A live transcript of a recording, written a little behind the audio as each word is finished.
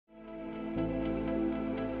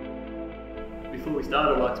before we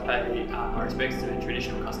start, I'd like to pay our respects to the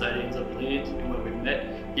traditional custodians of the land and where we've met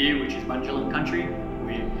here, which is Dharawal Country.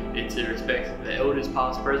 We need to respect the elders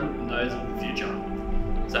past, present and those of the future.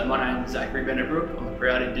 So my name is Zachary Bennett-Brook. I'm a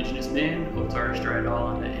proud Indigenous man of Torres Strait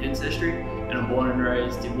Islander ancestry, and I'm born and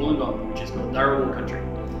raised in Wollongong, which is called Dharawal Country.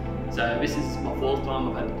 So this is my fourth time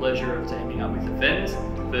I've had the pleasure of teaming up with the Fens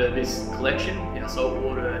for this collection, our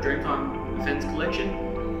Saltwater Dreamtime Fens collection.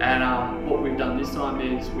 And what we've done this time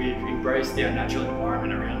is we've embraced our natural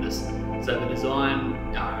environment around us. So the design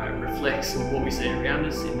reflects what we see around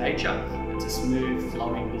us in nature. It's a smooth,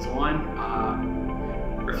 flowing design,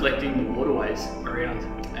 reflecting the waterways around,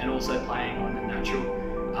 and also playing on the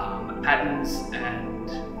natural patterns and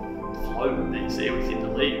flow that you see within the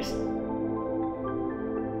leaves.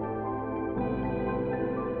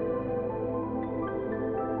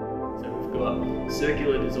 Got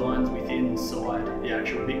circular designs within inside the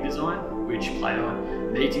actual big design, which play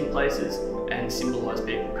on meeting places and symbolise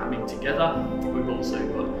people coming together. We've also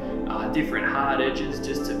got different hard edges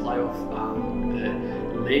just to play off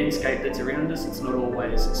the landscape that's around us. It's not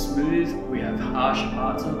always smooth, we have harsher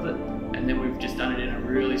parts of it, and then we've just done it in a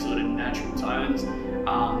really sort of natural tones,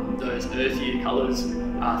 those earthier colours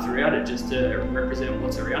throughout it, just to represent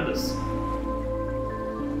what's around us.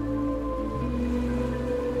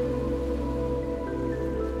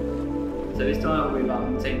 So this time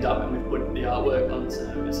we've teamed up and we've put the artwork on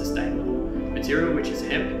some sustainable material, which is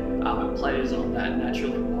hemp. It plays on that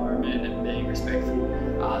natural environment and being respectful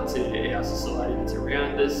to our society that's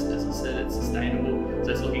around us. As I said, it's sustainable,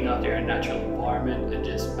 so it's looking after our natural environment and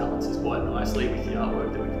just balances quite nicely with the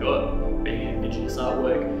artwork that we've got, being Indigenous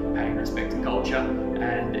artwork, paying respect to culture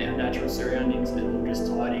and our natural surroundings. It all just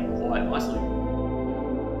tied in quite nicely.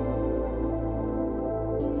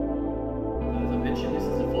 This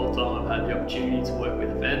is the fourth time I've had the opportunity to work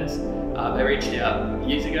with the Fens. They reached out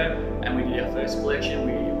years ago and we did our first collection.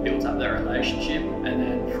 We built up that relationship, and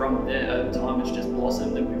then from there over time it's just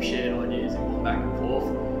blossomed and we've shared ideas and gone back and forth,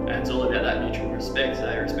 and it's all about that mutual respect.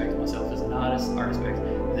 They respect myself as an artist, I respect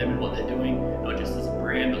them and what they're doing, not just as a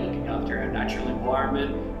brand but looking after our natural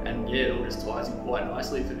environment, and yeah, it all just ties in quite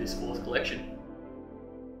nicely for this fourth collection.